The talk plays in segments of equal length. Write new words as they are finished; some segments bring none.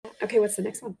Okay, what's the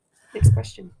next one? Next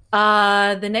question.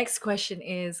 The next question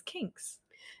is kinks.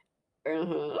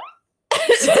 Uh-huh.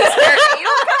 This is where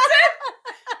anal comes in?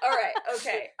 All right,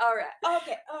 okay.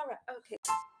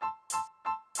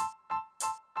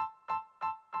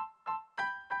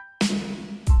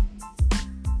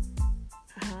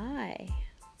 Hi,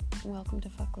 welcome to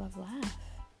Fuck Love Laugh.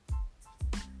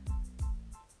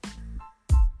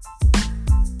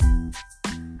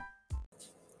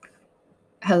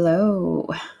 Hello,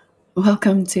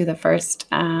 welcome to the first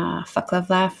Fuck Love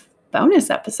Laugh bonus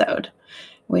episode,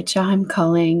 which I'm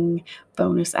calling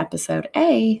bonus episode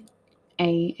A.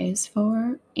 A is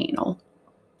for anal.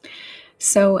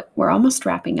 So we're almost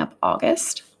wrapping up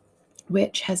August,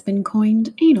 which has been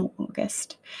coined Anal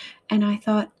August. And I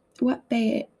thought, what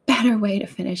better way to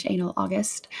finish Anal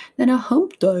August than a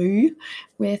hump day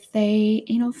with a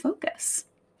anal focus?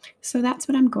 So that's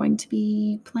what I'm going to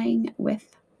be playing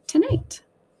with tonight.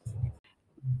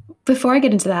 Before I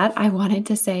get into that, I wanted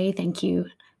to say thank you.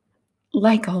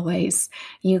 Like always,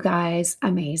 you guys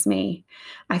amaze me.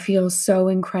 I feel so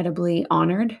incredibly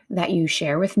honored that you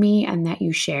share with me and that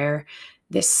you share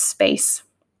this space.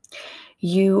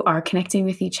 You are connecting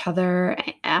with each other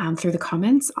through the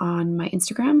comments on my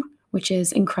Instagram, which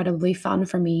is incredibly fun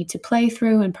for me to play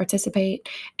through and participate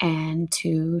and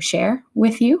to share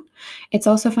with you. It's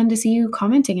also fun to see you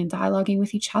commenting and dialoguing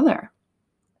with each other.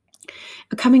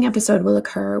 A coming episode will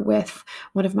occur with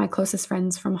one of my closest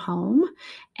friends from home,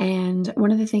 and one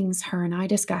of the things her and I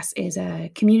discuss is a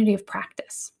community of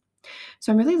practice.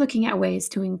 So I'm really looking at ways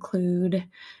to include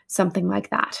something like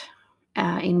that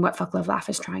in what Fuck Love Laugh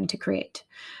is trying to create.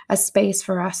 A space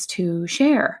for us to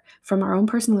share from our own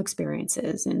personal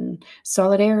experiences in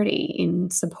solidarity, in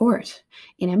support,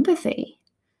 in empathy.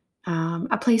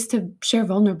 A place to share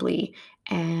vulnerably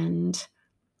and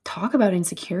talk about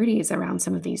insecurities around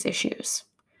some of these issues.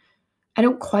 I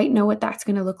don't quite know what that's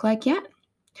going to look like yet.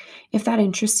 If that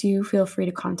interests you, feel free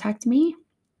to contact me.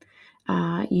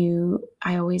 I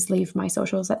always leave my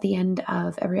socials at the end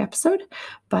of every episode,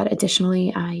 but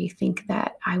additionally, I think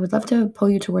that I would love to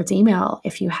pull you towards email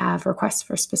if you have requests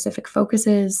for specific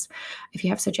focuses, if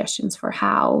you have suggestions for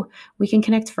how we can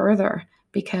connect further,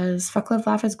 because Fuck Love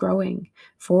Laugh is growing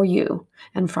for you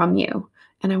and from you,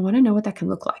 and I want to know what that can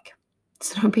look like.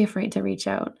 So don't be afraid to reach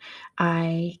out.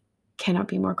 I cannot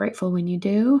be more grateful when you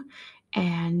do,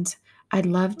 and I'd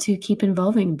love to keep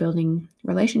involving and building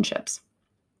relationships.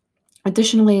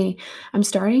 Additionally, I'm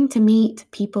starting to meet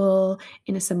people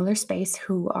in a similar space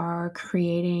who are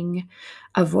creating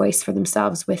a voice for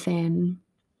themselves within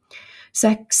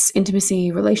sex,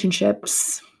 intimacy,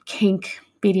 relationships, kink,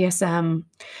 BDSM,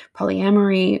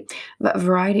 polyamory, a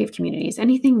variety of communities,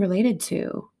 anything related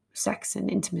to sex and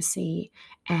intimacy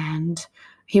and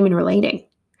human relating.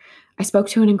 I spoke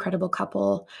to an incredible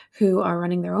couple who are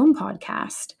running their own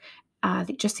podcast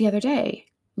just the other day,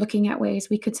 looking at ways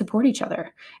we could support each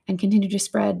other and continue to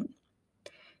spread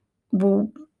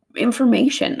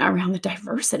information around the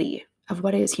diversity of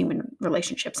what is human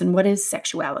relationships and what is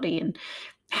sexuality and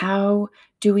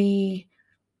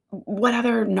what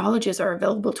other knowledges are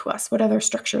available to us, what other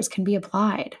structures can be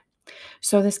applied.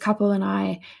 So this couple and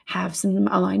I have some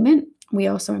alignment. We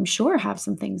also, I'm sure, have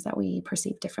some things that we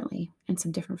perceive differently and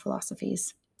some different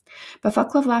philosophies. But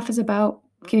Fuck Love Laugh is about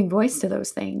giving voice to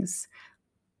those things,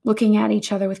 looking at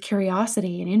each other with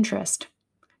curiosity and interest,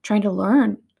 trying to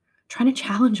learn, trying to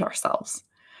challenge ourselves.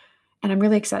 And I'm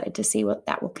really excited to see what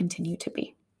that will continue to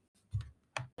be.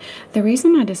 The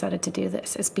reason I decided to do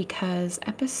this is because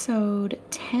episode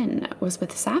 10 was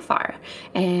with Sapphire.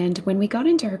 And when we got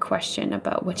into her question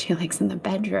about what she likes in the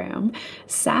bedroom,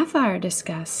 Sapphire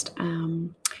discussed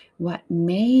what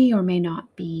may or may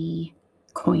not be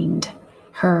coined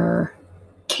her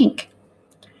kink.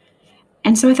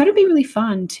 And so I thought it'd be really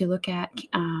fun to look at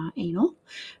anal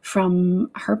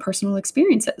from her personal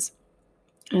experiences.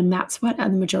 And that's what the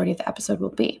majority of the episode will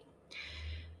be.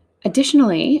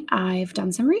 Additionally, I've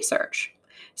done some research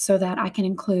so that I can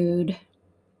include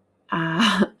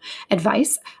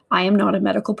advice. I am not a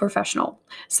medical professional.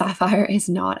 Sapphire is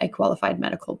not a qualified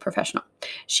medical professional.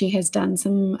 She has done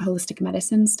some holistic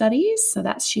medicine studies, so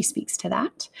that she speaks to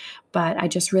that. But I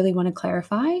just really want to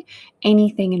clarify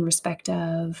anything in respect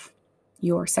of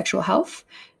your sexual health.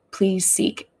 Please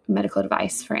seek medical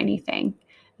advice for anything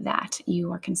that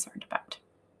you are concerned about.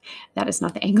 That is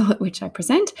not the angle at which I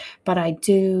present, but I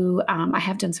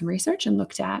have done some research and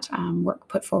looked at work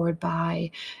put forward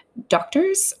by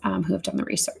doctors who have done the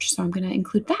research. So I'm going to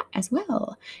include that as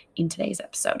well in today's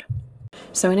episode.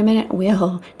 So in a minute,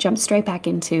 we'll jump straight back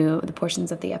into the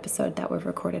portions of the episode that were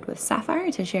recorded with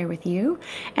Sapphire to share with you.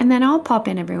 And then I'll pop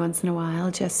in every once in a while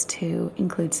just to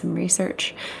include some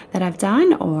research that I've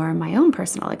done or my own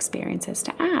personal experiences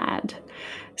to add.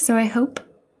 So I hope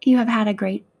you have had a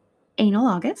great anal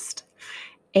August.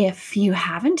 If you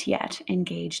haven't yet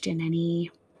engaged in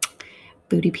any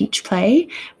booty peach play,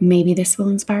 maybe this will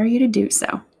inspire you to do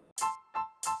so.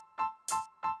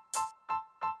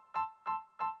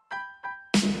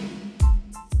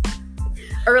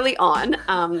 Early on,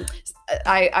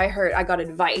 I got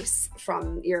advice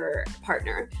from your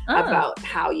partner about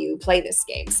how you play this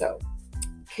game. So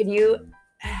could you,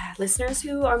 listeners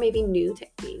who are maybe new to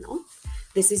anal,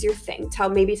 this is your thing.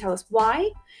 Tell us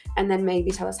why, and then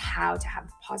maybe tell us how to have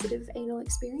positive anal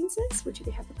experiences. Would you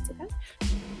be happy to do that?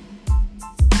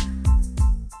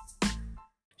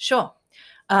 Sure.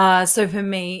 So for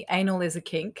me, anal is a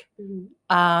kink,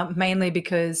 mainly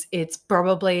because it's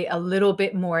probably a little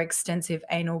bit more extensive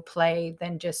anal play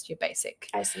than just your basic.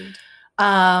 I see.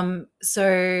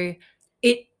 So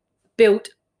it built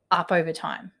up over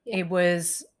time. Yeah. It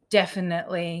was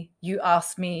definitely, you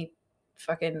asked me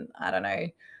fucking, I don't know,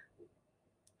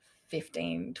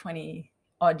 15, 20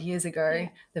 odd years ago,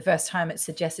 the first time it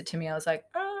suggested to me, I was like,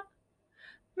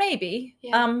 maybe.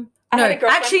 Yeah. No,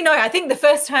 actually, no. I think the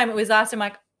first time it was asked, I'm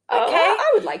like, okay.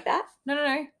 I would like that.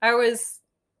 No. I was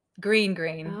green.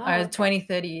 Oh, I was okay. 20,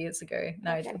 30 years ago.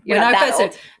 No, Okay. when I first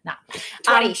said, nah.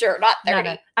 20, sure, not 30.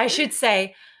 No. I should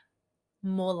say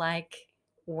more like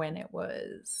when it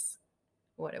was,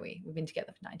 what are we? We've been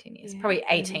together for 19 years, probably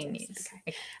 18 years.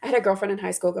 Okay. I had a girlfriend in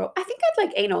high school go, I think I'd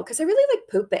like anal because I really like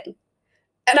pooping.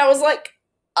 And I was like,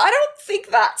 I don't think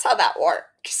that's how that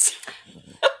works.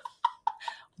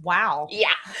 Wow.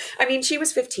 Yeah. I mean, she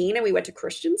was 15 and we went to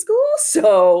Christian school,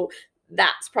 so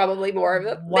that's probably more of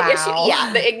the issue.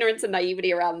 Yeah, the ignorance and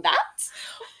naivety around that.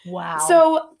 Wow.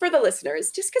 So for the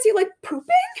listeners, just because you like pooping,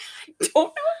 I don't know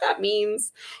what that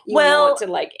means. You want to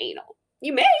like anal.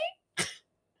 You may.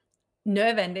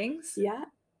 Nerve endings. Yeah.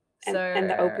 And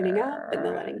the opening up and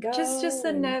the letting go. Just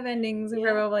the nerve endings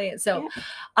probably itself.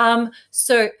 Yeah.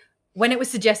 So when it was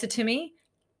suggested to me,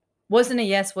 wasn't a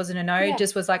yes, wasn't a no,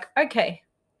 just was like, okay.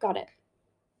 Got it.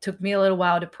 Took me a little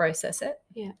while to process it.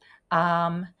 Yeah.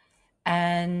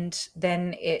 And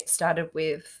then it started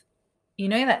with,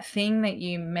 that thing that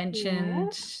you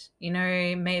mentioned,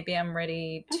 maybe I'm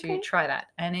ready to try that.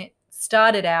 And it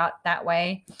started out that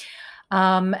way.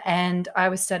 And I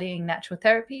was studying natural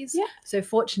therapies. Yeah. So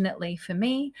fortunately for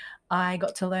me, I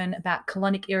got to learn about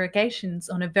colonic irrigations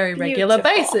on a very regular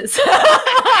basis.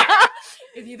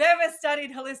 If you've ever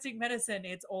studied holistic medicine,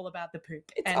 it's all about the poop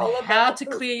and how to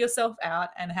clear yourself out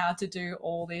and how to do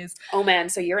all these. Oh man,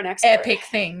 so you're an expert. Epic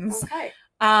things. Okay.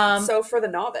 So for the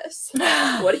novice,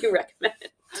 what do you recommend?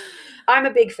 I'm a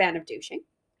big fan of douching.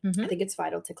 I think it's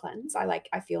vital to cleanse.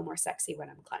 I feel more sexy when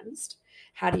I'm cleansed.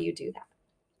 How do you do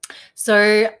that?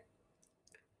 So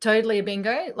totally a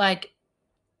bingo. Like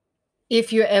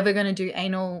if you're ever going to do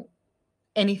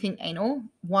anything anal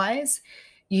wise,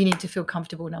 you need to feel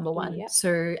comfortable, number one. Yep.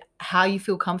 So how you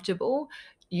feel comfortable,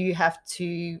 you have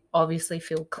to obviously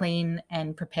feel clean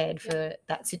and prepared for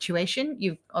that situation.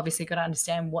 You've obviously got to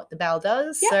understand what the bowel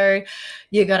does. Yep. So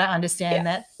you got to understand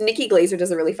that. Nikki Glazer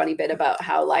does a really funny bit about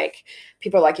how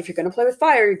people are like, if you're going to play with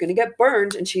fire, you're going to get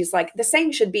burned. And she's like, the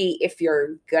saying should be, if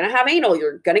you're going to have anal,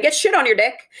 you're going to get shit on your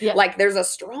dick. Yep. There's a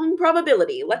strong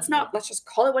probability. Let's just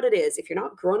call it what it is. If you're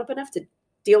not grown up enough to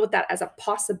deal with that as a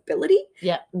possibility,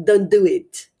 then do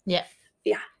it. Yeah.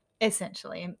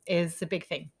 Essentially is the big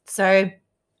thing. So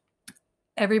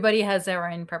everybody has their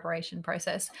own preparation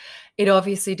process. It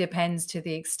obviously depends to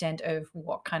the extent of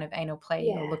what kind of anal play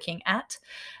you're looking at,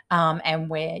 and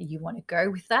where you want to go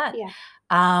with that.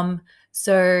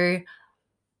 So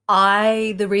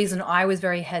the reason I was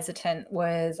very hesitant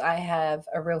was I have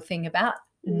a real thing about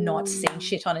not seeing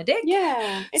shit on a dick.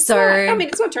 Yeah. It's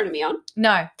not turning me on.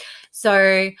 No.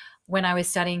 So when I was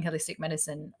studying holistic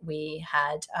medicine, we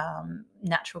had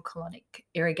natural colonic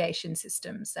irrigation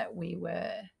systems that we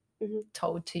were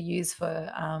told to use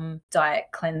for diet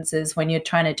cleanses when you're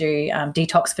trying to do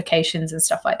detoxifications and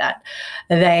stuff like that.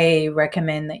 They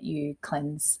recommend that you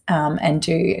cleanse and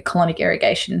do colonic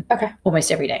irrigation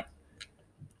almost every day.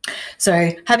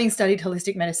 So having studied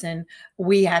holistic medicine,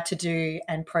 we had to do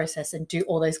and process and do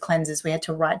all those cleanses. We had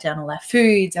to write down all our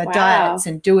foods, our diets,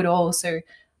 and do it all. So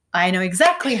I know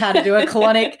exactly how to do a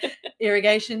colonic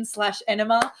irrigation /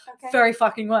 enema very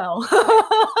fucking well.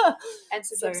 And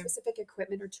so do you have specific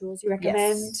equipment or tools you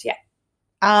recommend? Yes.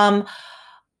 Yeah.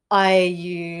 I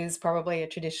use probably a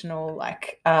traditional,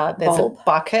 like, there's Bulb. a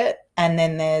bucket and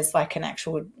then there's like an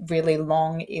actual really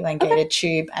long elongated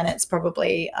tube, and it's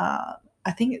probably,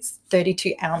 I think it's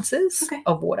 32 ounces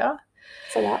of water.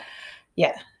 It's a lot.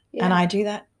 Yeah. And I do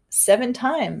that 7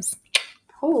 times.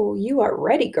 Oh, you are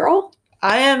ready, girl.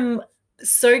 I am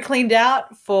so cleaned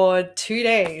out for 2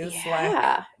 days.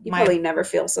 Yeah. You probably never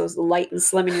feel so light and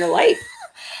slim in your life.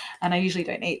 And I usually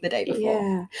don't eat the day before.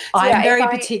 Yeah. I'm very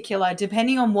particular.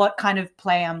 Depending on what kind of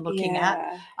play I'm looking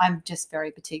at, I'm just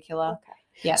very particular. Okay.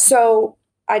 Yeah. So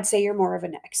I'd say you're more of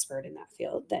an expert in that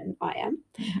field than I am.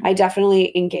 Mm-hmm. I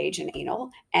definitely engage in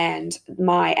anal, and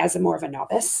as a more of a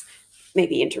novice,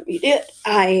 maybe intermediate,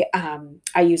 I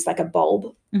use like a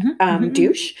bulb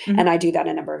douche, and I do that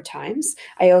a number of times.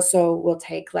 I also will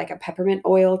take like a peppermint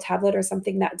oil tablet or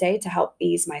something that day to help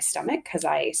ease my stomach, because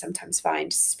I sometimes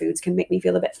find foods can make me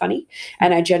feel a bit funny.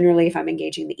 And I generally, if I'm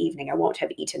engaging the evening, I won't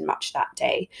have eaten much that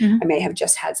day. I may have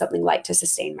just had something light to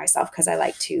sustain myself, because I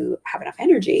like to have enough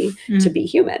energy to be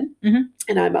human.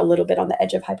 And I'm a little bit on the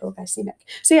edge of hypoglycemic.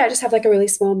 So yeah, I just have like a really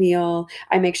small meal.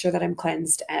 I make sure that I'm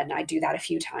cleansed, and I do that a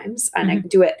few times, and I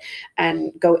do it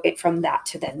and go from that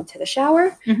to the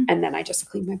shower. And then I just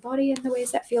clean my body in the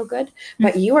ways that feel good.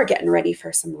 But you are getting ready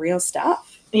for some real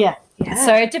stuff. Yeah.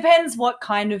 So it depends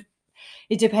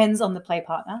it depends on the play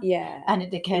partner. Yeah. And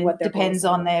it depends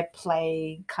on their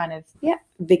play kind of. Yeah.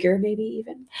 Vigor, maybe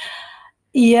even.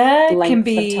 Yeah. Length it can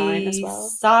be of time as well.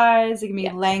 Size. It can be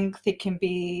length. It can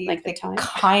be length of time.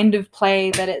 Kind of play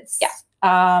that it's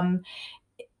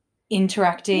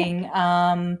interacting.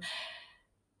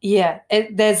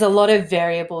 There's a lot of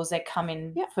variables that come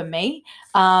in for me.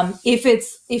 If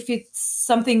it's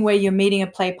something where you're meeting a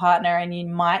play partner and you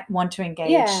might want to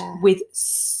engage with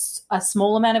a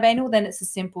small amount of anal, then it's a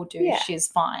simple douche is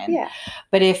fine. Yeah.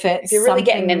 But if you're really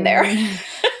getting in there,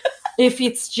 if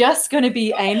it's just going to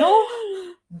be anal,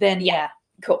 then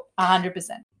cool, 100%.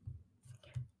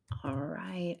 All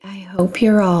right. I hope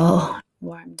you're all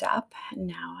warmed up. And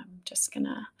now I'm just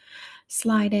gonna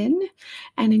slide in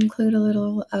and include a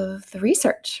little of the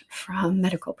research from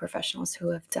medical professionals who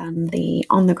have done the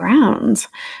on-the-ground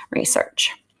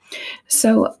research.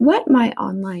 So what my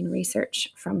online research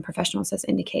from professionals has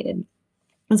indicated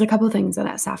is a couple of things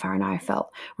that Sapphire and I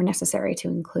felt were necessary to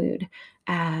include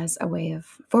as a way of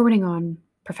forwarding on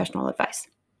professional advice.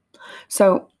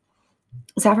 So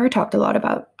Sapphire talked a lot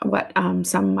about what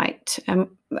some might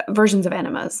versions of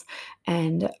enemas,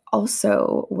 and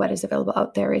also what is available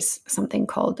out there is something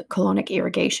called colonic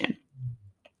irrigation.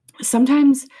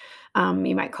 Sometimes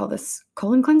you might call this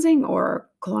colon cleansing or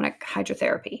colonic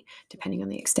hydrotherapy, depending on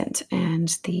the extent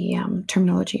and the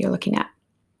terminology you're looking at.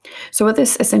 So what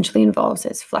this essentially involves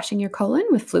is flushing your colon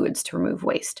with fluids to remove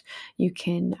waste. You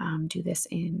can do this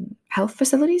in health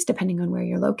facilities, depending on where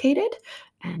you're located,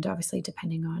 and obviously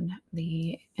depending on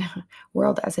the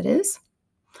world as it is.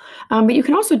 But you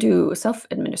can also do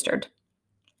self-administered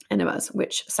enemas,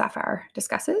 which Sapphire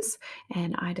discusses,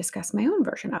 and I discuss my own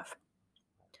version of.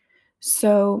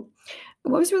 So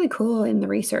what was really cool in the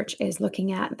research is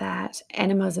looking at that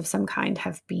enemas of some kind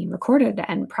have been recorded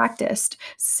and practiced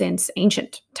since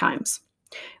ancient times,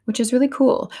 which is really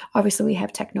cool. Obviously, we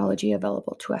have technology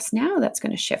available to us now that's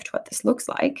going to shift what this looks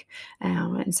like,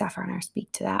 and Sapphire and I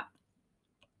speak to that.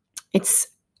 It's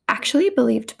actually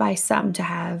believed by some to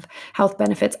have health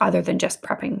benefits other than just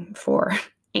prepping for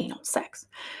anal sex.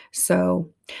 So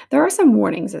there are some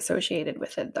warnings associated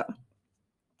with it, though.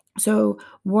 So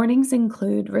warnings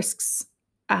include risks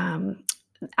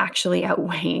actually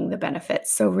outweighing the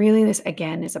benefits. So really, this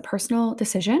again is a personal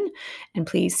decision, and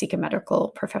please seek a medical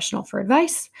professional for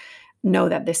advice. Know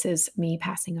that this is me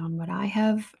passing on what I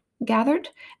have gathered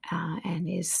and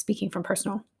is speaking from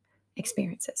personal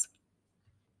experiences.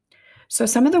 So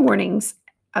some of the warnings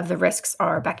of the risks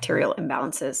are bacterial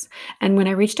imbalances. And when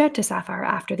I reached out to Sapphire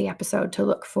after the episode to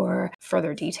look for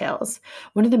further details,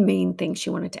 one of the main things she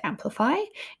wanted to amplify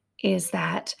is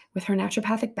that with her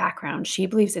naturopathic background, she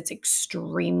believes it's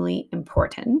extremely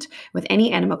important with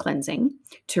any enema cleansing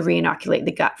to re-inoculate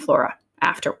the gut flora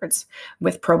afterwards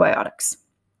with probiotics.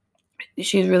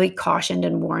 She's really cautioned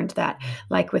and warned that,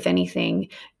 like with anything,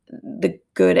 the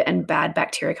good and bad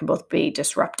bacteria can both be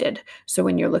disrupted. So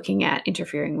when you're looking at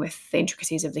interfering with the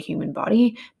intricacies of the human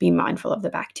body, be mindful of the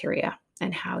bacteria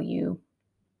and how you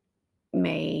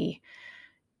may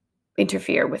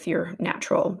interfere with your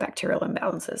natural bacterial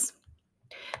imbalances.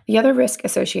 The other risk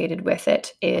associated with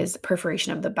it is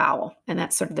perforation of the bowel, and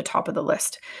that's sort of the top of the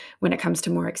list when it comes to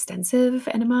more extensive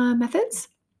enema methods.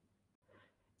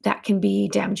 That can be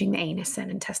damaging the anus and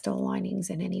intestinal linings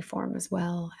in any form as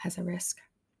well as a risk.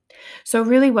 So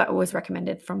really what was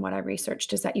recommended from what I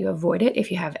researched is that you avoid it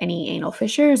if you have any anal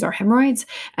fissures or hemorrhoids,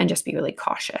 and just be really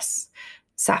cautious.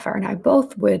 Sapphire and I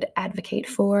both would advocate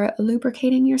for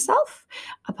lubricating yourself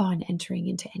upon entering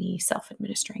into any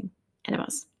self-administering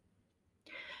enemas.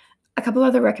 A couple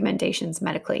other recommendations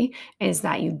medically is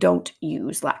that you don't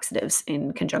use laxatives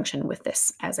in conjunction with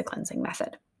this as a cleansing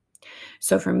method.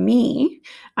 So for me,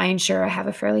 I ensure I have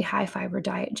a fairly high fiber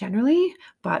diet generally,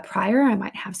 but prior I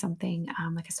might have something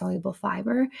like a soluble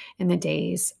fiber in the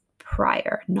days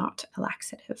prior, not a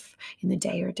laxative in the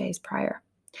day or days prior.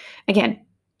 Again,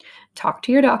 talk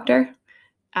to your doctor.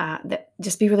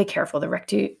 Just be really careful.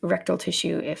 The rectal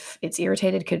tissue, if it's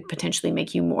irritated, could potentially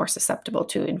make you more susceptible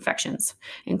to infections,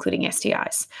 including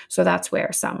STIs. So that's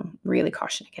where some really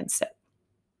caution against it.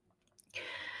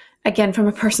 Again, from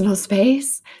a personal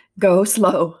space, go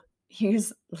slow.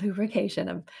 Use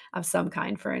lubrication of some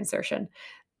kind for insertion.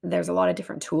 There's a lot of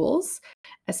different tools.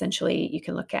 Essentially, you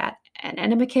can look at an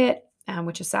enema kit,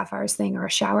 which is Sapphire's thing, or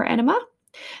a shower enema.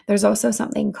 There's also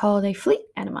something called a fleet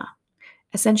enema.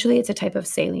 Essentially, it's a type of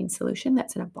saline solution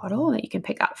that's in a bottle that you can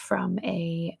pick up from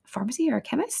a pharmacy or a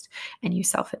chemist, and you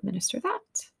self-administer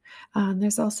that.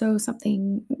 There's also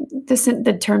something,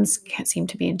 the terms can't seem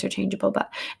to be interchangeable,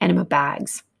 but enema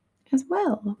bags as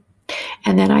well.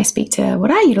 And then I speak to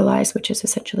what I utilize, which is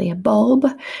essentially a bulb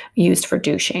used for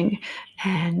douching.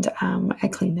 And I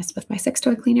clean this with my sex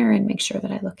toy cleaner and make sure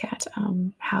that I look at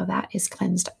how that is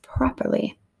cleansed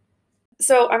properly.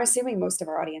 So I'm assuming most of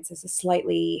our audience is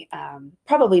slightly,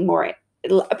 probably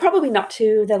not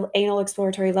to the anal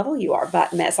exploratory level you are,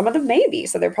 but some of them may be.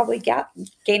 So they're probably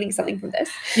gaining something from this.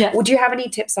 Yeah. Would you have any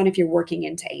tips on if you're working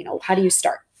into anal? How do you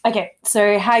start? Okay.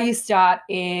 So how you start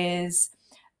is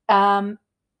a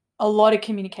lot of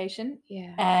communication.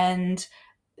 Yeah. And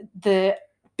the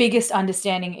biggest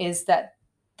understanding is that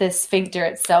the sphincter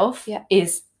itself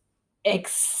is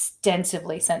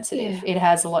extensively sensitive. It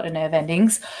has a lot of nerve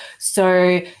endings,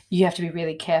 so you have to be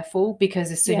really careful,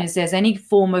 because as soon as there's any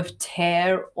form of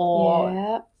tear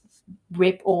or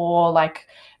rip or like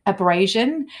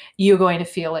abrasion, you're going to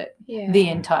feel it the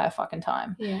entire fucking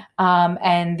time.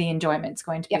 And the enjoyment's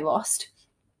going to be lost.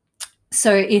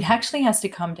 So it actually has to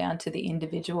come down to the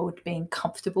individual being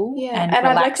comfortable and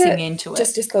relaxing into it.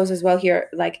 Just disclose as well here,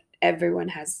 like everyone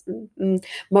has,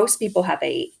 most people have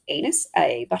a anus,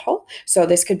 a butthole. So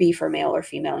this could be for male or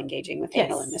female engaging with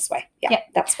anal in this way. Yeah.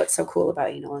 That's what's so cool about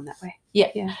anal in that way.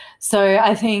 Yeah. So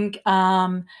I think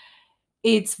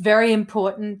it's very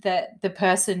important that the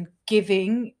person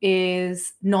giving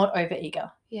is not overeager.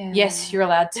 Yeah. Yes, you're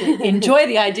allowed to enjoy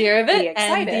the idea of it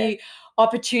and the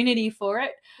opportunity for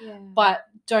it, but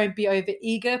don't be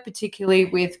overeager, particularly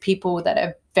with people that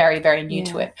are very, very new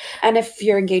to it. And if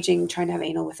you're engaging, trying to have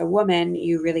anal with a woman,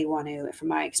 you really want to, from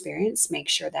my experience, make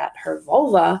sure that her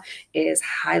vulva is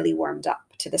highly warmed up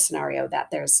to the scenario, that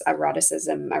there's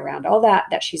eroticism around all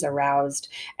that she's aroused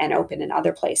and open in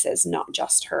other places, not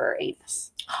just her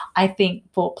anus. I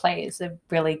think foreplay is a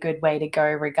really good way to go,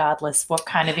 regardless what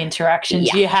kind of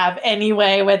interactions you have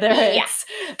anyway, whether it's...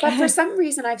 But for some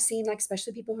reason I've seen, like,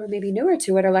 especially people who are maybe newer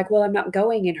to it are like, well, I'm not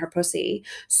going in her pussy,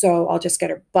 so I'll just get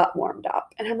her butt warmed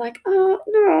up. And I'm like, oh,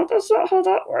 no, that's not how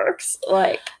that works.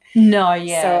 Like... No,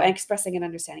 So expressing an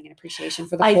understanding and appreciation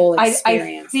for the whole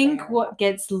experience. I think what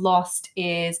gets lost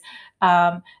is,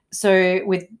 so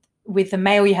with the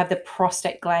male, you have the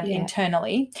prostate gland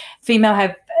internally. Female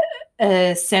have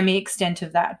a semi-extent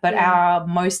of that, but our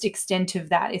most extent of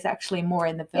that is actually more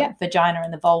in the vagina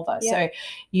and the vulva. So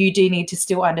you do need to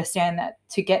still understand that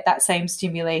to get that same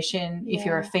stimulation, if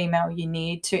you're a female, you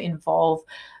need to involve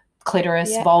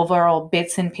clitoris, vulva, or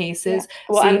bits and pieces.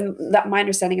 Well, my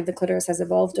understanding of the clitoris has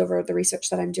evolved over the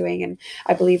research that I'm doing, and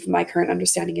I believe my current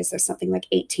understanding is there's something like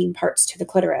 18 parts to the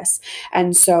clitoris.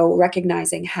 And so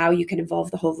recognizing how you can involve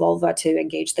the whole vulva to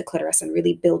engage the clitoris and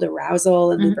really build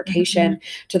arousal and lubrication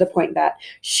to the point that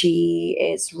she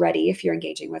is ready if you're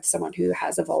engaging with someone who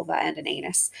has a vulva and an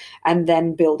anus, and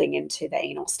then building into the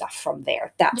anal stuff from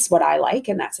there. That's what I like,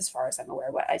 and that's, as far as I'm aware,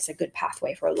 it's a good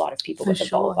pathway for a lot of people with a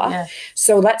vulva.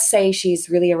 So let's say she's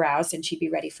really aroused and she'd be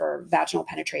ready for vaginal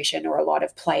penetration or a lot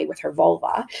of play with her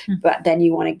vulva, but then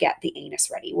you want to get the anus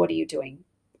ready. What are you doing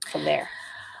from there?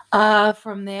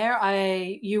 From there,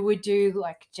 you would do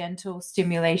like gentle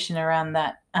stimulation around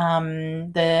that,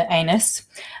 the anus,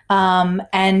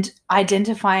 and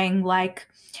identifying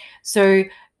so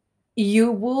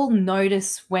you will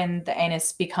notice when the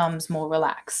anus becomes more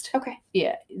relaxed. Okay.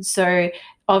 Yeah. So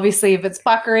obviously if it's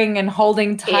puckering and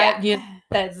holding tight,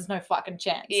 there's no fucking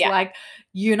chance. Like,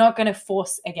 you're not going to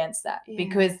force against that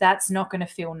because that's not going to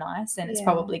feel nice, and it's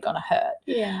probably going to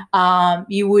hurt.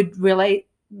 You would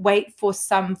wait for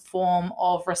some form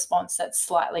of response that's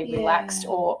slightly relaxed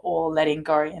or letting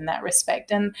go in that respect.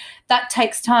 And that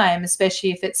takes time,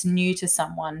 especially if it's new to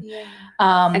someone.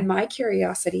 And my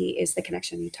curiosity is the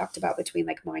connection you talked about between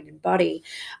like mind and body.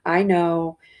 I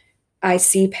know I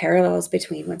see parallels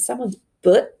between when someone's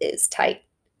butt is tight,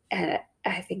 and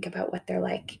I think about what they're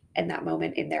like in that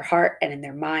moment in their heart and in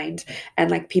their mind. And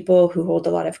like people who hold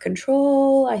a lot of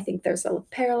control, I think there's a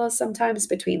parallel sometimes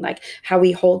between like how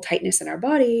we hold tightness in our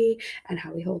body and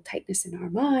how we hold tightness in our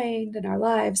mind and our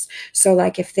lives. So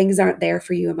like if things aren't there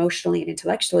for you emotionally and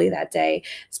intellectually that day,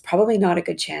 it's probably not a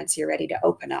good chance you're ready to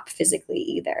open up physically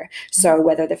either. So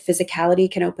whether the physicality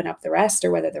can open up the rest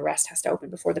or whether the rest has to open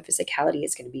before the physicality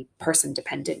is going to be person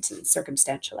dependent and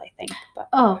circumstantial, I think. But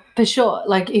oh, for sure.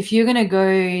 Like if you're going to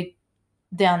go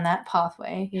down that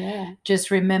pathway,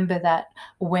 just remember that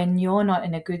when you're not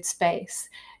in a good space,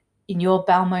 your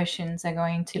bowel motions are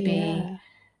going to be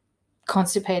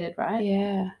constipated,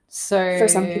 right? So for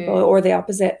some people, or the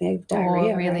opposite, they have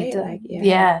diarrhea, really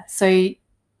right? So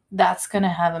that's going to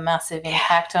have a massive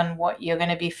impact on what you're going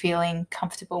to be feeling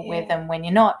comfortable with and when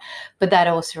you're not. But that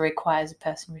also requires a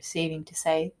person receiving to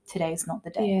say, today's not the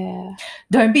day.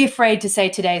 Don't be afraid to say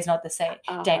today's not the day.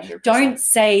 100%. Don't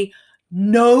say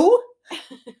no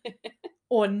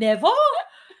or never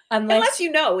unless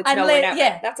you know it's no or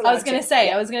never. That's I was going to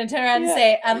say, I was going to turn around and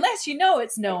say, unless you know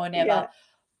it's no or never.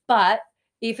 But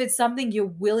if it's something you're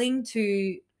willing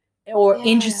to or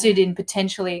interested in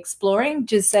potentially exploring,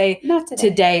 just say, not today.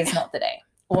 Today is not the day,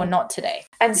 or not today.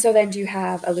 And so then do you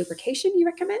have a lubrication you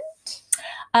recommend?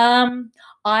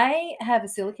 I have a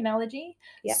silicone allergy,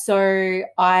 so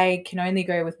I can only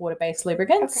go with water-based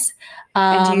lubricants.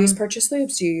 And do you use purchased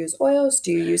lubes? Do you use oils?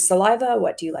 Do you use saliva?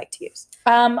 What do you like to use?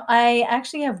 I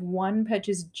actually have one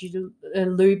purchased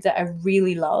lube that I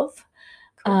really love.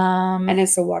 Cool. And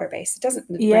it's a water-based. It doesn't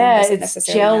it's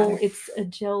necessarily gel. matter. It's a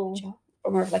gel.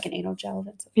 Or more of like an anal gel.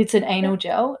 It's an anal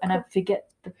gel, and I forget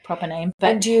the proper name.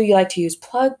 But and do you like to use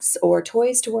plugs or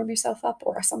toys to warm yourself up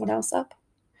or someone else up?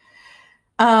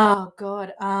 Oh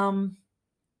God.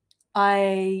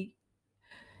 I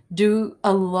do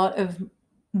a lot of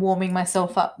warming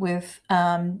myself up with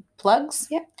plugs.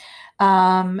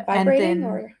 Vibrating and then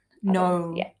or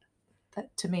no.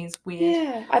 That to me is weird.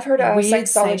 Yeah, I've heard a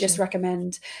sexologist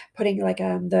recommend putting like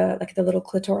the little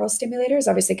clitoral stimulators.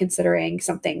 Obviously, considering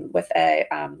something with a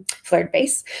flared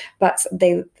base, but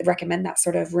they recommend that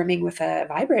sort of rimming with a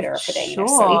vibrator for day. Sure,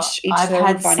 so each I've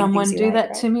had someone do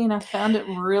that to me, and I found it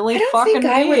really fucking weird.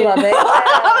 I would love it.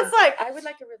 I was like, I would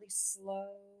like a really slow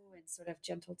and sort of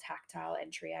gentle tactile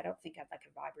entry. I don't think I'd like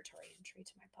a vibratory entry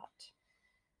to my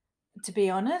butt. To be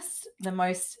honest, the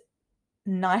most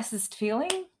nicest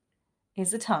feeling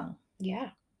is a tongue.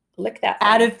 Lick that thing.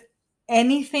 Out of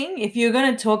anything, if you're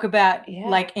going to talk about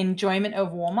like enjoyment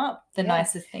of warm-up, the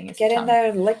nicest thing is get in there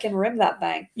and lick and rim that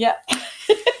thing.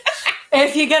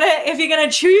 If you're gonna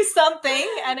choose something,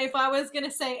 and if I was gonna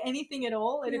say anything at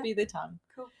all, it'd be the tongue.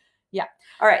 Cool.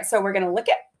 All right, so we're gonna lick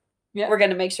it. We're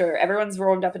gonna make sure everyone's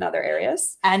warmed up in other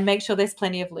areas, and make sure there's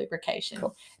plenty of lubrication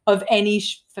of any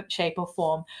shape or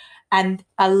form. And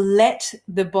let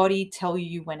the body tell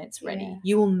you when it's ready.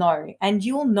 You'll know. And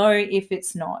you'll know if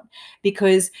it's not,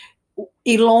 because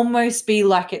it'll almost be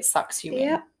like it sucks you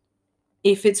in.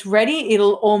 If it's ready,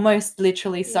 it'll almost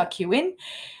literally suck you in.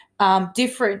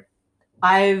 Different.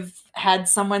 I've had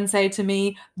someone say to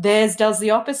me, theirs does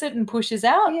the opposite and pushes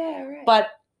out. But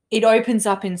it opens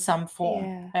up in some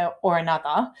form or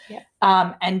another,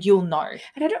 and you'll know.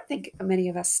 And I don't think many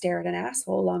of us stare at an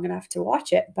asshole long enough to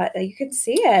watch it, but you can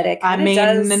see it. It kind of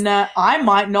does. I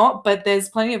might not, but there's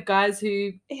plenty of guys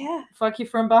who fuck you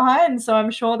from behind, so I'm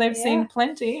sure they've seen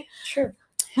plenty. Sure.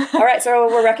 All right, so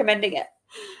we're recommending it.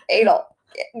 Anal.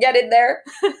 Get in there,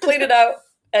 clean it out,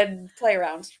 and play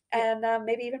around. And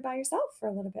maybe even by yourself for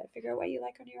a little bit. Figure out what you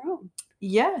like on your own.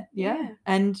 Yeah.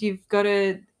 And you've got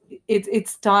to...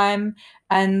 It's time,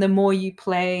 and the more you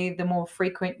play, the more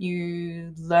frequent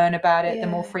you learn about it, the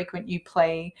more frequent you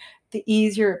play, the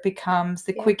easier it becomes,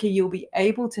 the quicker you'll be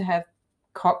able to have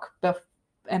cock,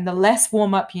 and the less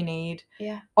warm-up you need.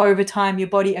 Over time, your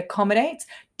body accommodates.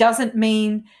 Doesn't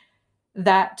mean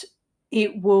that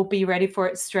it will be ready for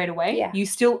it straight away. You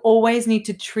still always need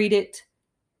to treat it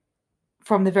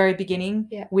from the very beginning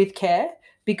with care,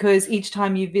 because each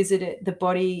time you visit it, the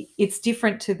body, it's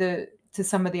different to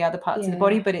some of the other parts of the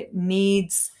body, but it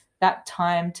needs that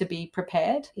time to be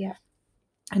prepared.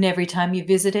 And every time you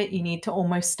visit it, you need to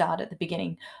almost start at the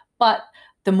beginning. But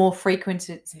the more frequent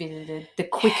it's visited, the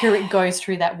quicker it goes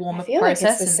through that warm-up I feel process.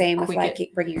 like it's the same with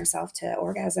like bringing yourself to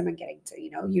orgasm and getting to, you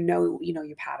know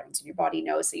your patterns and your body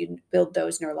knows that you build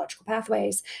those neurological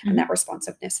pathways and that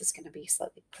responsiveness is going to be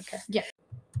slightly quicker. Yeah.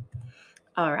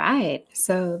 All right.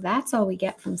 So that's all we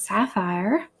get from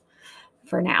Sapphire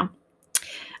for now.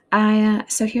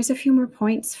 So here's a few more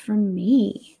points from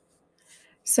me.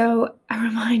 So a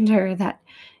reminder that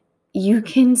you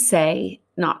can say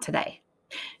not today.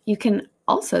 You can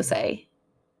also say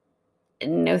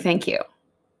no, thank you,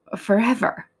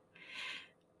 forever.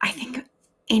 I think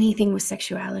anything with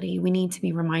sexuality, we need to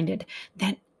be reminded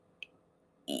that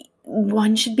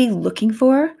one should be looking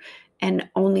for and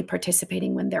only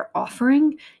participating when they're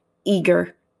offering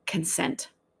eager consent.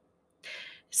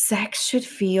 Sex should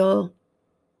feel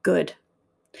good.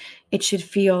 It should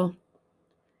feel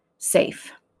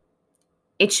safe.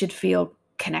 It should feel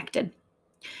connected.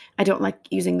 I don't like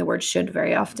using the word should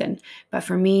very often, but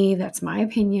for me, that's my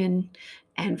opinion.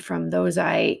 And from those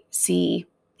I see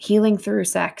healing through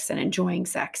sex and enjoying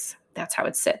sex, that's how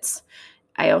it sits.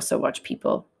 I also watch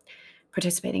people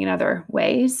participating in other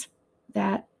ways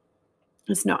that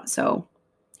is not so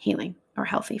healing or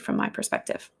healthy from my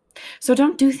perspective. So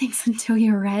don't do things until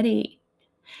you're ready.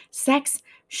 Sex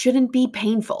shouldn't be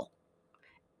painful.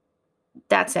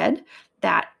 That said,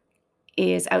 that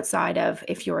is outside of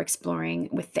if you're exploring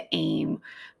with the aim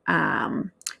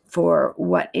for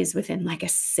what is within like a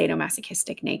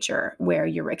sadomasochistic nature where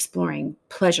you're exploring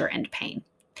pleasure and pain.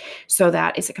 So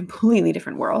that is a completely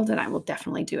different world, and I will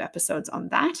definitely do episodes on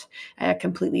that, a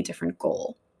completely different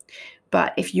goal.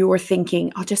 But if you're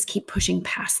thinking, I'll just keep pushing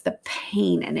past the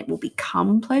pain and it will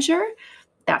become pleasure,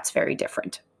 that's very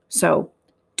different. So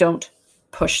don't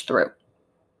push through.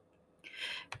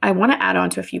 I want to add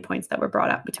on to a few points that were brought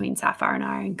up between Sapphire and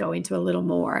I and go into a little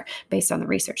more based on the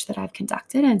research that I've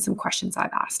conducted and some questions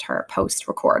I've asked her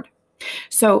post-record.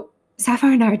 So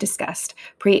Sapphire and I discussed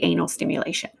pre-anal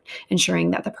stimulation,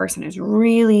 ensuring that the person is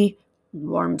really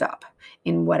warmed up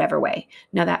in whatever way.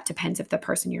 Now that depends if the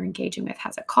person you're engaging with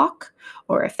has a cock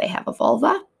or if they have a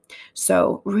vulva.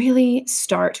 So really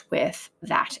start with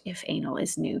that if anal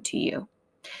is new to you.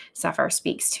 Sapphire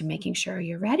speaks to making sure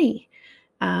you're ready.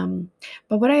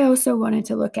 But what I also wanted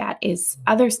to look at is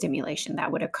other stimulation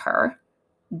that would occur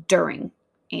during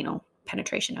anal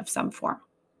penetration of some form.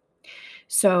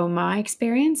 So my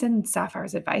experience and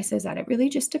Sapphire's advice is that it really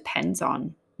just depends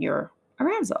on your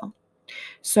arousal.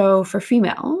 So for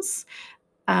females,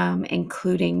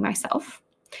 including myself,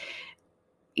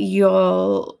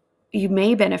 you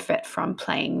may benefit from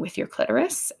playing with your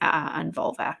clitoris and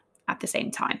vulva at the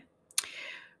same time.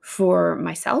 For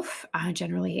myself,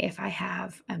 generally, if I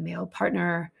have a male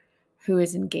partner who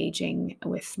is engaging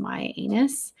with my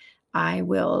anus, I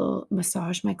will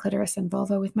massage my clitoris and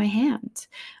vulva with my hand.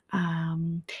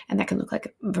 And that can look like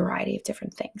a variety of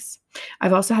different things.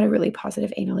 I've also had a really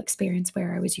positive anal experience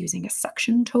where I was using a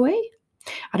suction toy.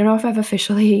 I don't know if I've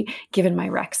officially given my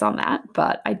recs on that,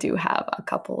 but I do have a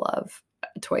couple of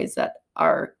toys that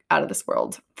are out of this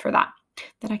world for that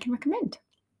I can recommend.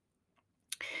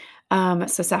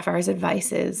 So Sapphire's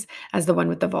advice is, as the one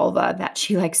with the vulva, that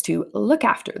she likes to look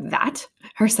after that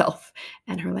herself.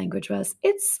 And her language was,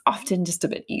 it's often just a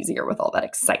bit easier with all that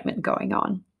excitement going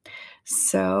on.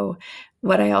 So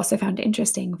what I also found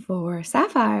interesting for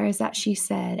Sapphire is that she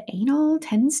said anal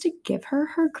tends to give her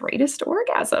her greatest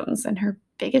orgasms and her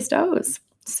biggest O's.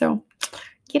 So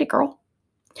get it, girl.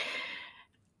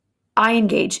 I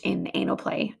engage in anal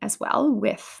play as well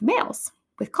with males,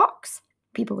 with cocks,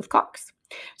 people with cocks.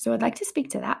 So I'd like to speak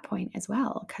to that point as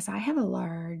well, because I have a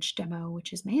large demo,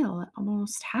 which is male,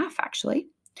 almost half actually.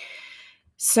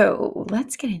 So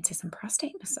let's get into some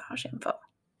prostate massage info.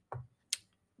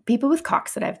 People with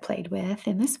cocks that I've played with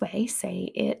in this way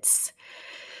say it's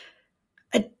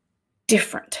a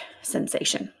different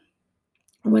sensation.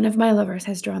 One of my lovers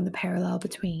has drawn the parallel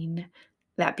between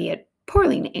that, be it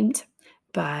poorly named,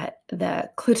 but the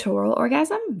clitoral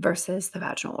orgasm versus the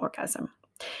vaginal orgasm.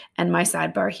 And my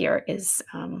sidebar here is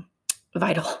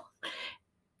vital.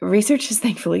 Research is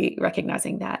thankfully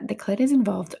recognizing that the clit is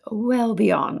involved well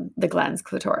beyond the glans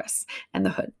clitoris and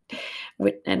the hood,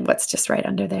 and what's just right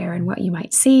under there, and what you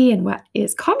might see, and what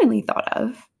is commonly thought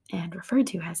of and referred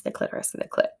to as the clitoris of the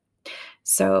clit.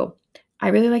 So I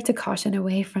really like to caution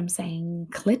away from saying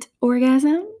clit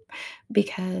orgasm,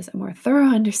 because a more thorough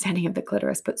understanding of the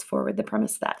clitoris puts forward the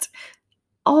premise that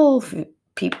all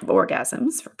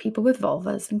orgasms for people with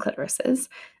vulvas and clitorises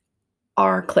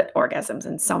are clit orgasms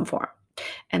in some form.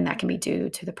 And that can be due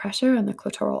to the pressure on the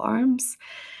clitoral arms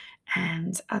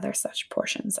and other such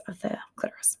portions of the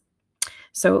clitoris.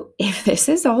 So if this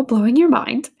is all blowing your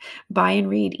mind, buy and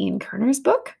read Ian Kerner's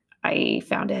book. I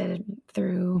found it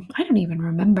through, I don't even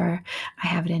remember. I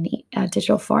have it in a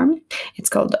digital form. It's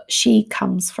called She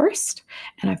Comes First.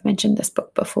 And I've mentioned this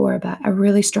book before, but a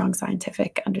really strong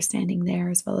scientific understanding there,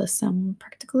 as well as some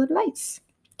practical advice.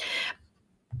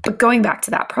 But going back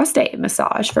to that prostate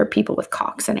massage for people with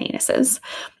cocks and anuses,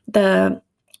 the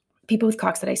people with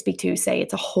cocks that I speak to say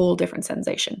it's a whole different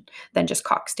sensation than just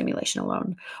cock stimulation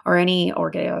alone, or any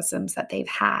orgasms that they've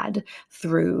had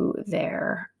through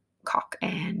their cock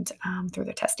and through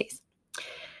their testes.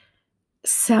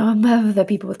 Some of the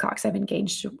people with cocks I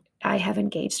have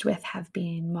engaged with have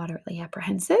been moderately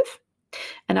apprehensive,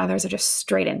 and others are just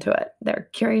straight into it. They're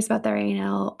curious about their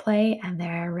anal play and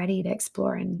they're ready to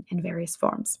explore in various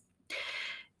forms.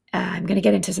 I'm going to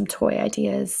get into some toy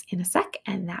ideas in a sec,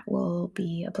 and that will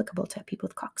be applicable to people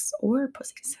with cocks or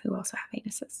pussies who also have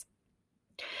anuses.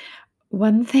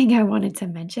 One thing I wanted to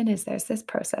mention is there's this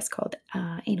process called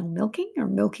anal milking, or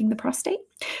milking the prostate,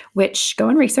 which go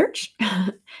and research.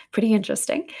 Pretty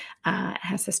interesting. It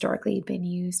has historically been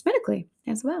used medically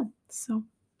as well. So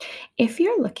if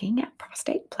you're looking at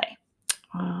prostate play,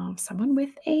 someone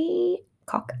with a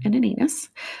cock and an anus,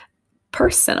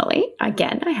 personally,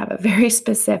 again, I have a very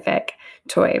specific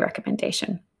toy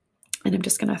recommendation, and I'm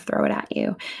just going to throw it at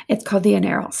you. It's called the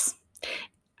Aneros.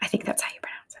 I think that's how you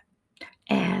pronounce it.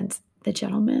 And the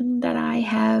gentleman that I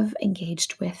have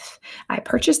engaged with, I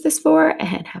purchased this for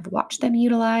and have watched them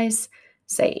utilize,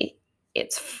 say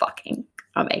it's fucking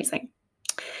amazing.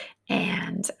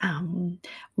 And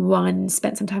one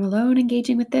spent some time alone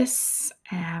engaging with this,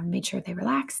 made sure they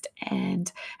relaxed,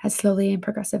 and has slowly and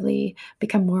progressively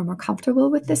become more and more comfortable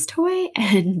with this toy,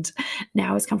 and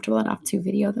now is comfortable enough to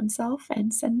video themselves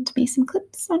and send me some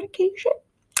clips on occasion.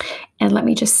 And let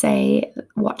me just say,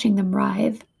 watching them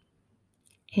writhe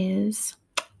is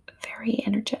very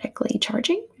energetically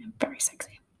charging and very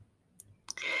sexy.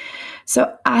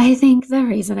 So I think the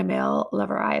reason a male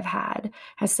lover I've had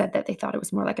has said that they thought it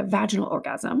was more like a vaginal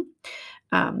orgasm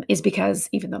is because,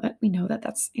 even though that we know that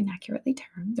that's inaccurately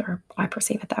termed, or I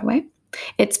perceive it that way,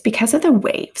 it's because of the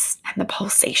waves and the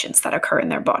pulsations that occur in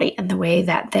their body and the way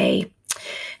that they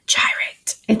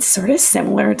gyrate. It's sort of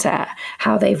similar to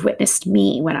how they've witnessed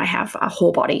me when I have a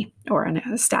whole body or an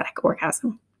ecstatic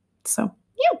orgasm. So,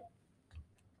 yeah.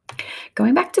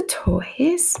 Going back to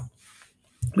toys,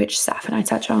 which Saf and I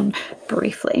touch on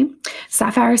briefly.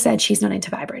 Sapphire said she's not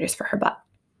into vibrators for her butt,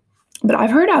 but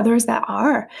I've heard others that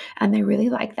are, and they really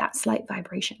like that slight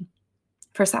vibration.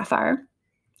 For Sapphire,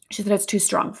 she said it's too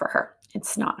strong for her.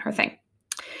 It's not her thing.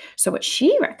 So what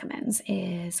she recommends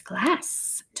is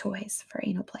glass toys for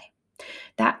anal play.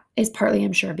 That is partly,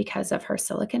 I'm sure, because of her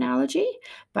silicone allergy,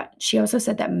 but she also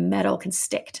said that metal can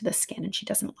stick to the skin and she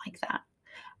doesn't like that.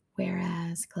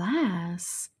 Whereas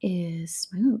glass is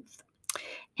smooth.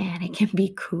 And it can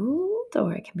be cooled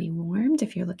or it can be warmed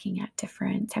if you're looking at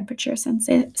different temperature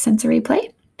sensory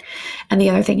play. And the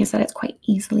other thing is that it's quite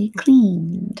easily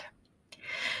cleaned.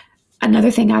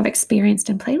 Another thing I've experienced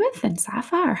and played with, and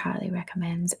Sapphire highly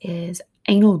recommends, is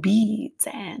anal beads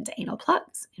and anal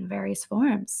plugs in various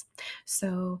forms.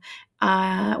 So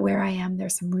where I am,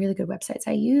 there's some really good websites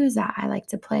I use that I like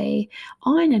to play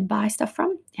on and buy stuff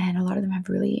from. And a lot of them have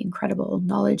really incredible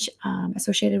knowledge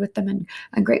associated with them,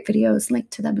 and great videos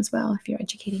linked to them as well if you're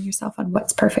educating yourself on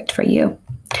what's perfect for you.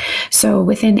 So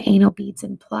within anal beads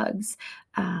and plugs,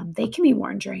 they can be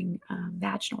worn during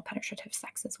vaginal penetrative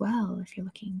sex as well, if you're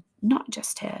looking not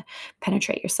just to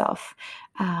penetrate yourself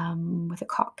with a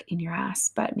cock in your ass,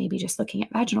 but maybe just looking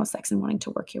at vaginal sex and wanting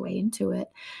to work your way into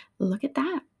it. Look at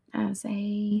that as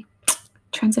a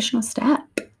transitional step.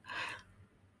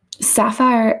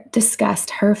 Sapphire discussed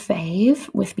her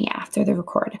fave with me after the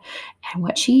record, and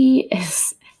what she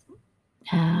is,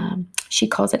 she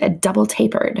calls it a double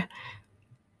tapered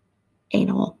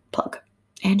anal plug.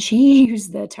 And she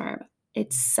used the term,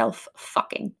 it's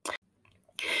self-fucking.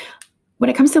 When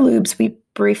it comes to lubes, we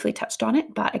briefly touched on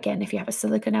it, but again, if you have a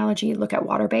silicone allergy, look at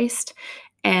water-based.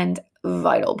 And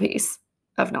vital piece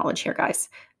of knowledge here, guys,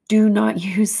 do not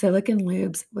use silicone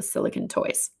lubes with silicone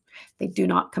toys. They do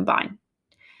not combine.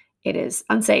 It is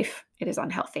unsafe. It is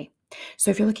unhealthy. So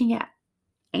if you're looking at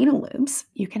anal lubes,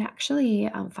 you can actually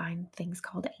find things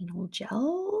called anal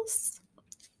gels.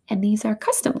 And these are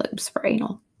custom lubes for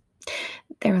anal.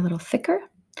 They're a little thicker,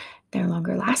 they're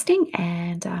longer lasting,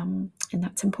 and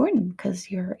that's important because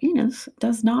your anus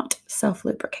does not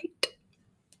self-lubricate.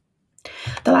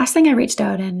 The last thing I reached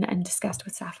out and discussed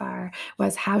with Sapphire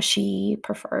was how she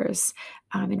prefers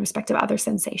in respect of other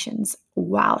sensations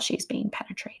while she's being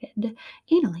penetrated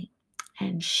anally.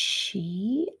 And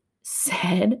she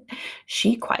said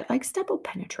she quite likes double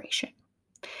penetration.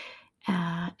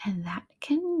 And that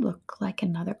can look like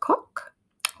another cock,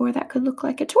 or that could look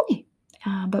like a toy.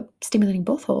 But stimulating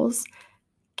both holes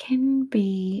can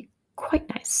be quite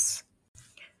nice.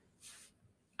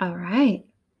 All right,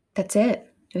 that's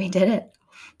it. We did it.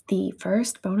 The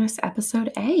first bonus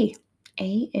episode A.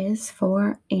 A is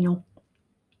for anal.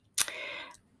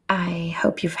 I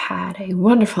hope you've had a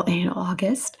wonderful anal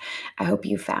August. I hope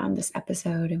you found this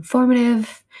episode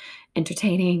informative,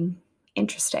 entertaining,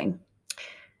 interesting.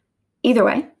 Either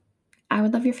way, I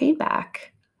would love your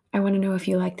feedback. I want to know if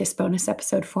you like this bonus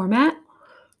episode format.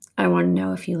 I want to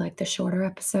know if you like the shorter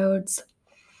episodes.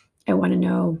 I want to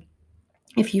know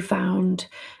if you found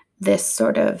this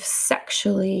sort of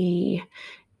sexually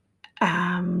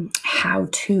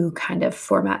how-to kind of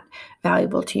format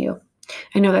valuable to you.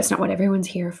 I know that's not what everyone's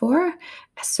here for,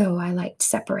 so I liked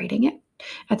separating it.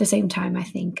 At the same time, I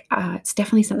think it's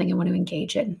definitely something I want to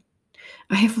engage in.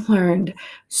 I have learned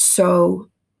so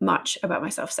much about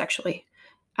myself sexually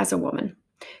as a woman,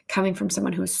 coming from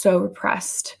someone who was so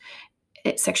repressed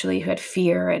sexually, who had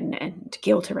fear and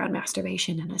guilt around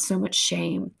masturbation and so much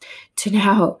shame, to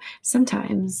now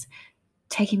sometimes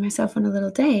taking myself on a little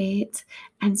date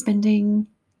and spending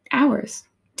hours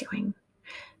doing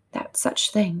that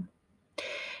such thing.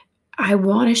 I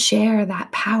want to share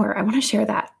that power. I want to share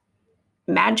that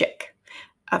magic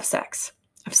of sex,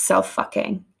 of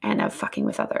self-fucking and of fucking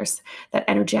with others, that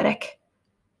energetic,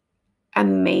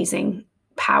 amazing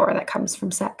power that comes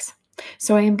from sex.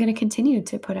 So I am going to continue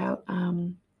to put out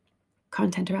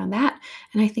content around that.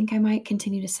 And I think I might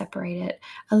continue to separate it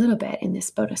a little bit in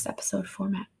this bonus episode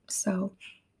format. So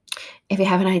if you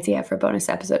have an idea for bonus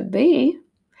episode B,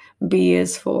 B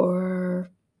is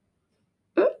for,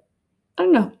 I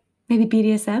don't know, maybe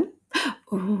BDSM?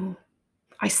 Ooh,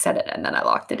 I said it and then I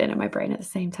locked it in my brain at the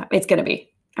same time. It's going to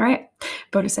be. All right.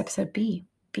 Bonus episode B.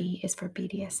 B is for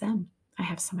BDSM. I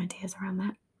have some ideas around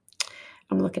that.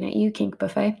 I'm looking at you, Kink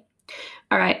Buffet.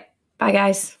 All right. Bye,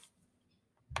 guys.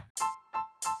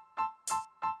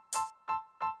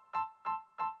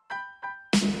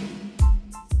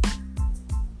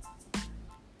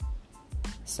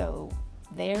 So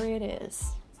there it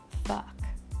is. Fuck,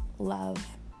 love,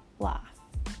 laugh.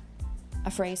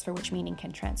 A phrase for which meaning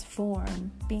can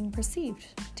transform, being perceived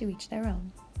to each their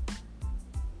own.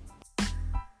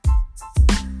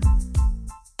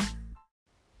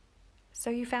 So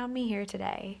you found me here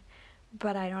today,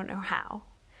 but I don't know how.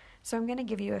 So I'm going to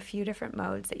give you a few different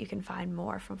modes that you can find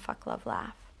more from Fuck, Love,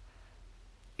 Laugh.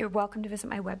 You're welcome to visit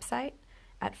my website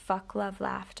at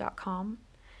fucklovelaugh.com.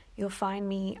 You'll find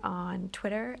me on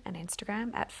Twitter and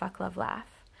Instagram at fucklovelaugh.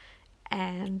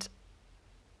 And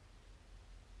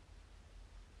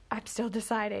I'm still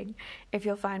deciding if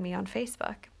you'll find me on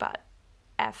Facebook, but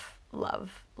F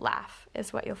Love Laugh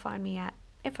is what you'll find me at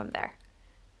if I'm there.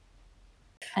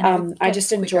 I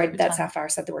just enjoyed that Sapphire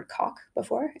said the word cock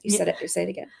before. You said it. Say it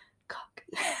again. Cock.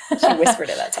 She whispered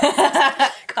it that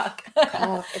time. Cock.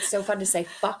 Cock. It's so fun to say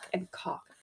fuck and cock.